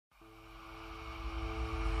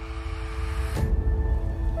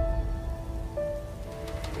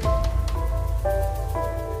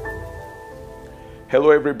Hello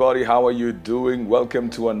everybody, how are you doing? Welcome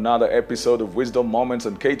to another episode of Wisdom Moments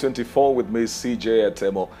on K24 with me, CJ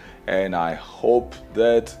Atemo. And I hope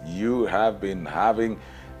that you have been having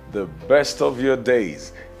the best of your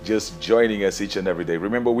days, just joining us each and every day.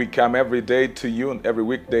 Remember, we come every day to you and every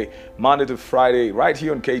weekday, Monday to Friday, right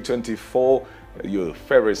here on K24, your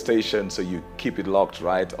favorite station, so you keep it locked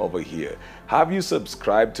right over here. Have you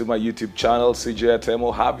subscribed to my YouTube channel, CJ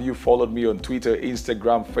Atemo? Have you followed me on Twitter,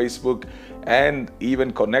 Instagram, Facebook, and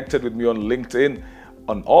even connected with me on LinkedIn?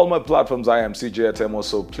 On all my platforms, I am CJ Atemo,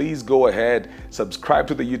 so please go ahead, subscribe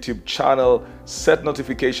to the YouTube channel, set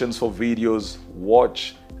notifications for videos,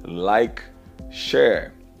 watch, like,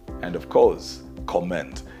 share, and of course,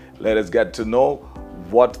 comment. Let us get to know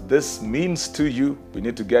what this means to you. We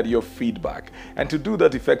need to get your feedback. And to do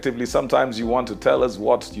that effectively, sometimes you want to tell us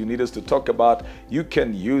what you need us to talk about. You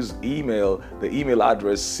can use email, the email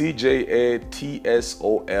address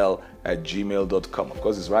cjatsol@gmail.com. Of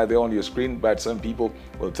course, it's right there on your screen, but some people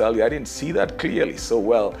will tell you, I didn't see that clearly. So,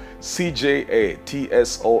 well,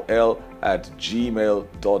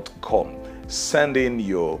 cjatsol@gmail.com. Send in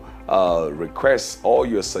your requests or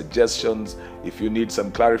your suggestions. If you need some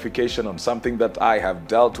clarification on something that I have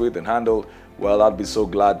dealt with and handled, well, I'll be so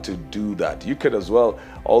glad to do that. You could as well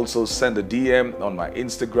also send a DM on my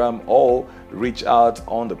Instagram or reach out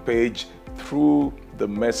on the page through the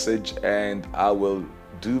message, and I will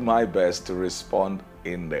do my best to respond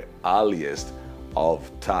in the earliest of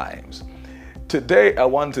times. Today, I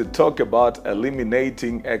want to talk about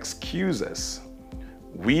eliminating excuses.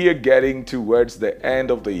 We are getting towards the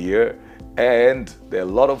end of the year, and there are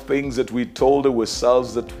a lot of things that we told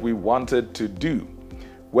ourselves that we wanted to do.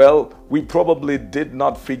 Well, we probably did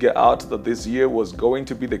not figure out that this year was going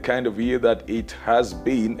to be the kind of year that it has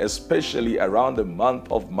been, especially around the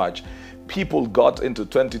month of March. People got into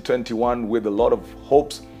 2021 with a lot of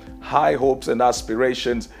hopes, high hopes and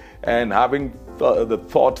aspirations, and having the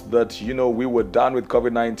thought that, we were done with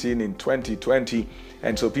COVID-19 in 2020.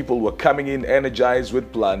 And so people were coming in energized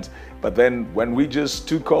with plans. But then when we just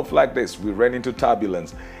took off like this, we ran into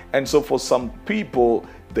turbulence. And so for some people,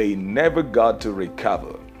 they never got to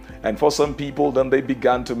recover. And for some people, then they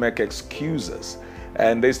began to make excuses.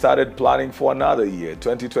 And they started planning for another year,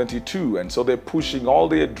 2022. And so they're pushing all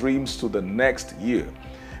their dreams to the next year.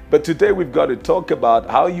 But today we've got to talk about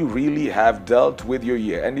how you really have dealt with your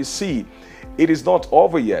year. And you see, it is not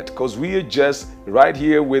over yet, because we are just right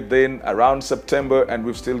here within around September, and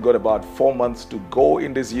we've still got about 4 months to go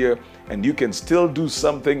in this year, and you can still do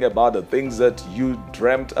something about the things that you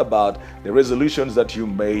dreamt about, the resolutions that you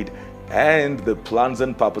made, and the plans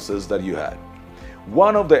and purposes that you had.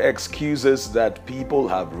 One of the excuses that people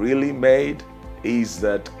have really made is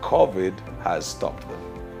that COVID has stopped them.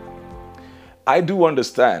 I do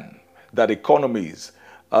understand that economies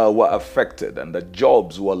were affected, and that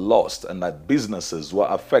jobs were lost, and that businesses were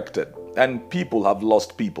affected, and people have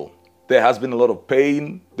lost people. There has been a lot of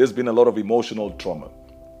pain, there's been a lot of emotional trauma.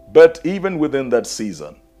 But even within that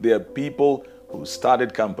season, there are people who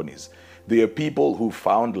started companies, there are people who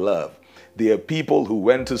found love, there are people who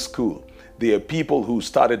went to school, there are people who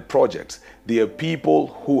started projects, there are people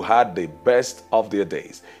who had the best of their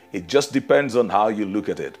days. It just depends on how you look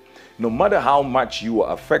at it. No matter how much you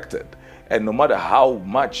are affected, and no matter how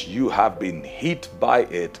much you have been hit by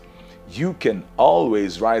it, you can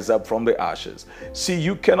always rise up from the ashes. See,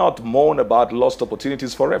 you cannot mourn about lost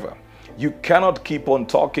opportunities forever. You cannot keep on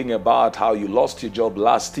talking about how you lost your job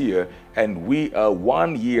last year, and we are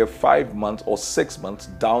 1 year, 5 months, or 6 months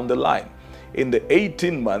down the line. In the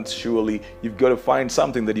 18 months, surely you've got to find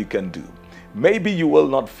something that you can do. Maybe you will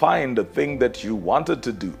not find the thing that you wanted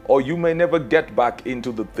to do, or you may never get back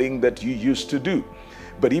into the thing that you used to do.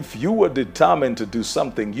 But if you were determined to do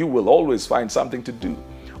something, you will always find something to do.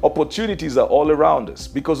 Opportunities are all around us,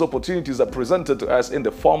 because opportunities are presented to us in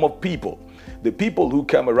the form of people. The people who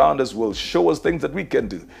come around us will show us things that we can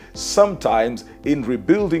do. Sometimes in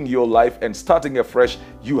rebuilding your life and starting afresh,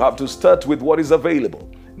 you have to start with what is available,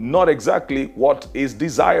 not exactly what is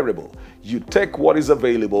desirable. You take what is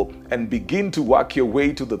available and begin to work your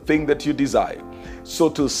way to the thing that you desire. So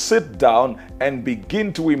to sit down and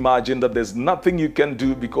begin to imagine that there's nothing you can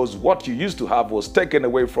do because what you used to have was taken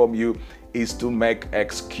away from you is to make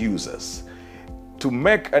excuses. To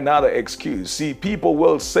make another excuse. See, people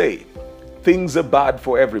will say things are bad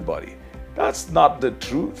for everybody. That's not the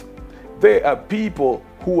truth. There are people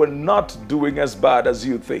who are not doing as bad as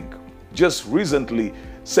you think. Just recently,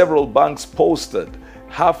 several banks posted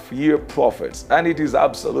half-year profits, and it is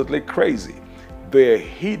absolutely crazy. They're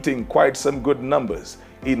hitting quite some good numbers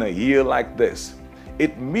in a year like this.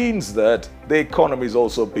 It means that the economy is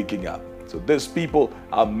also picking up. So these people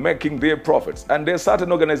are making their profits. And there are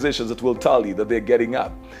certain organizations that will tell you that they're getting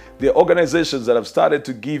up. There are organizations that have started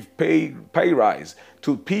to give pay rise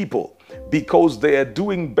to people because they are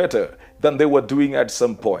doing better than they were doing at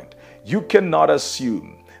some point. You cannot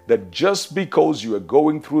assume that just because you are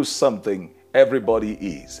going through something, everybody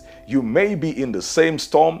is. You may be in the same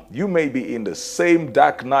storm, you may be in the same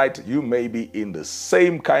dark night, you may be in the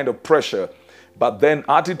same kind of pressure, but then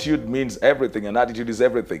attitude means everything, and attitude is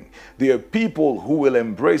everything. There are people who will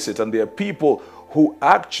embrace it, and there are people who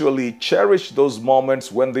actually cherish those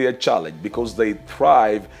moments when they are challenged because they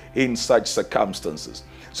thrive in such circumstances.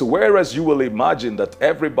 So whereas you will imagine that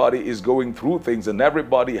everybody is going through things and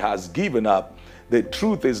everybody has given up, the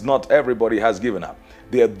truth is not everybody has given up.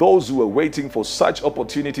 There are those who are waiting for such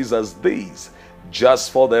opportunities as these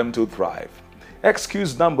just for them to thrive.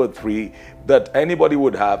 Excuse number 3 that anybody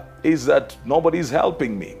would have is that nobody's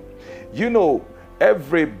helping me. You know,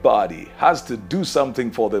 everybody has to do something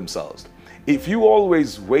for themselves. If you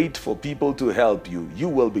always wait for people to help you, you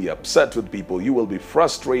will be upset with people, you will be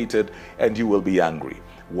frustrated, and you will be angry.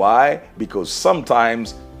 Why? Because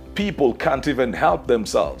sometimes people can't even help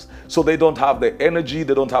themselves. So they don't have the energy,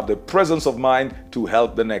 they don't have the presence of mind to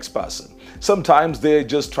help the next person. Sometimes they're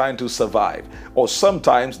just trying to survive, or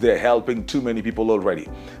sometimes they're helping too many people already.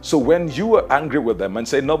 So when you are angry with them and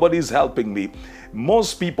say, nobody's helping me,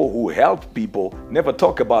 most people who help people never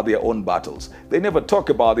talk about their own battles. They never talk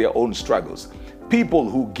about their own struggles. People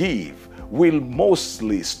who give will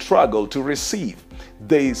mostly struggle to receive.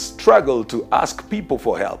 They struggle to ask people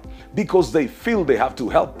for help because they feel they have to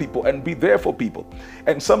help people and be there for people.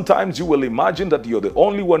 And sometimes you will imagine that you're the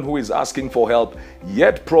only one who is asking for help,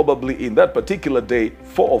 yet probably in that particular day,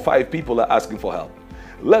 4 or 5 people are asking for help.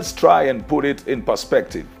 Let's try and put it in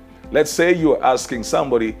perspective. Let's say you're asking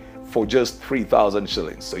somebody for just 3,000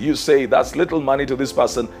 shillings. So you say that's little money to this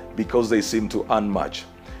person because they seem to earn much.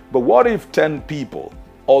 But what if 10 people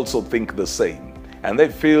also think the same and they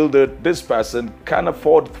feel that this person can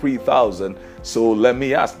afford 3,000, so let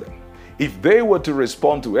me ask them. If they were to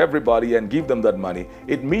respond to everybody and give them that money,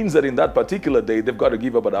 it means that in that particular day they've got to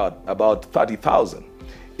give about 30,000.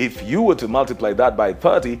 If you were to multiply that by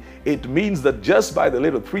 30, it means that just by the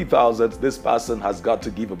little 3,000, this person has got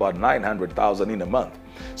to give about 900,000 in a month.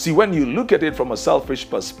 See, when you look at it from a selfish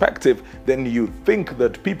perspective, then you think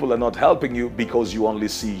that people are not helping you because you only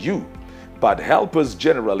see you. But helpers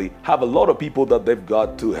generally have a lot of people that they've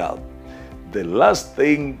got to help. The last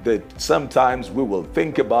thing that sometimes we will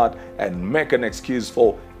think about and make an excuse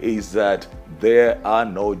for is that there are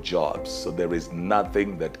no jobs, so there is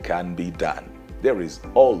nothing that can be done. There is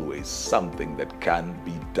always something that can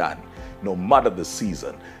be done. No matter the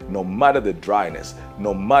season, no matter the dryness,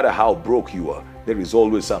 no matter how broke you are, there is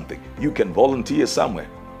always something. You can volunteer somewhere.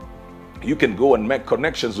 You can go and make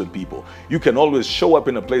connections with people. You can always show up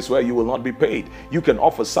in a place where you will not be paid. You can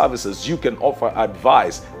offer services. You can offer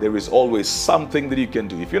advice. There is always something that you can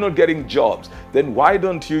do. If you're not getting jobs, then why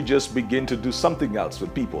don't you just begin to do something else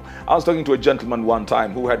with people? I was talking to a gentleman one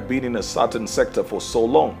time who had been in a certain sector for so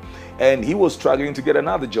long, and he was struggling to get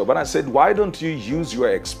another job. And I said, why don't you use your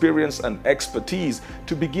experience and expertise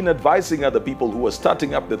to begin advising other people who are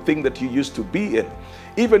starting up the thing that you used to be in?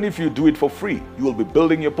 Even if you do it for free, you will be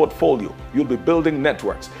building your portfolio, you'll be building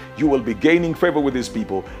networks, you will be gaining favor with these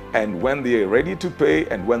people, and when they are ready to pay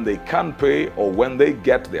and when they can't pay, or when they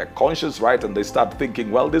get their conscience right and they start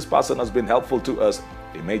thinking, well, this person has been helpful to us,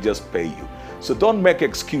 they may just pay you. So don't make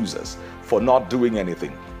excuses for not doing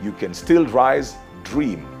anything. You can still rise,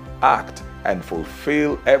 dream, act, and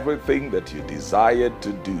fulfill everything that you desired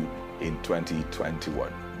to do in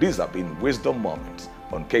 2021. These have been Wisdom Moments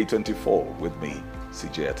on K24 with me,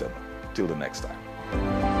 CJ Atema. Till the next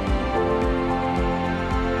time.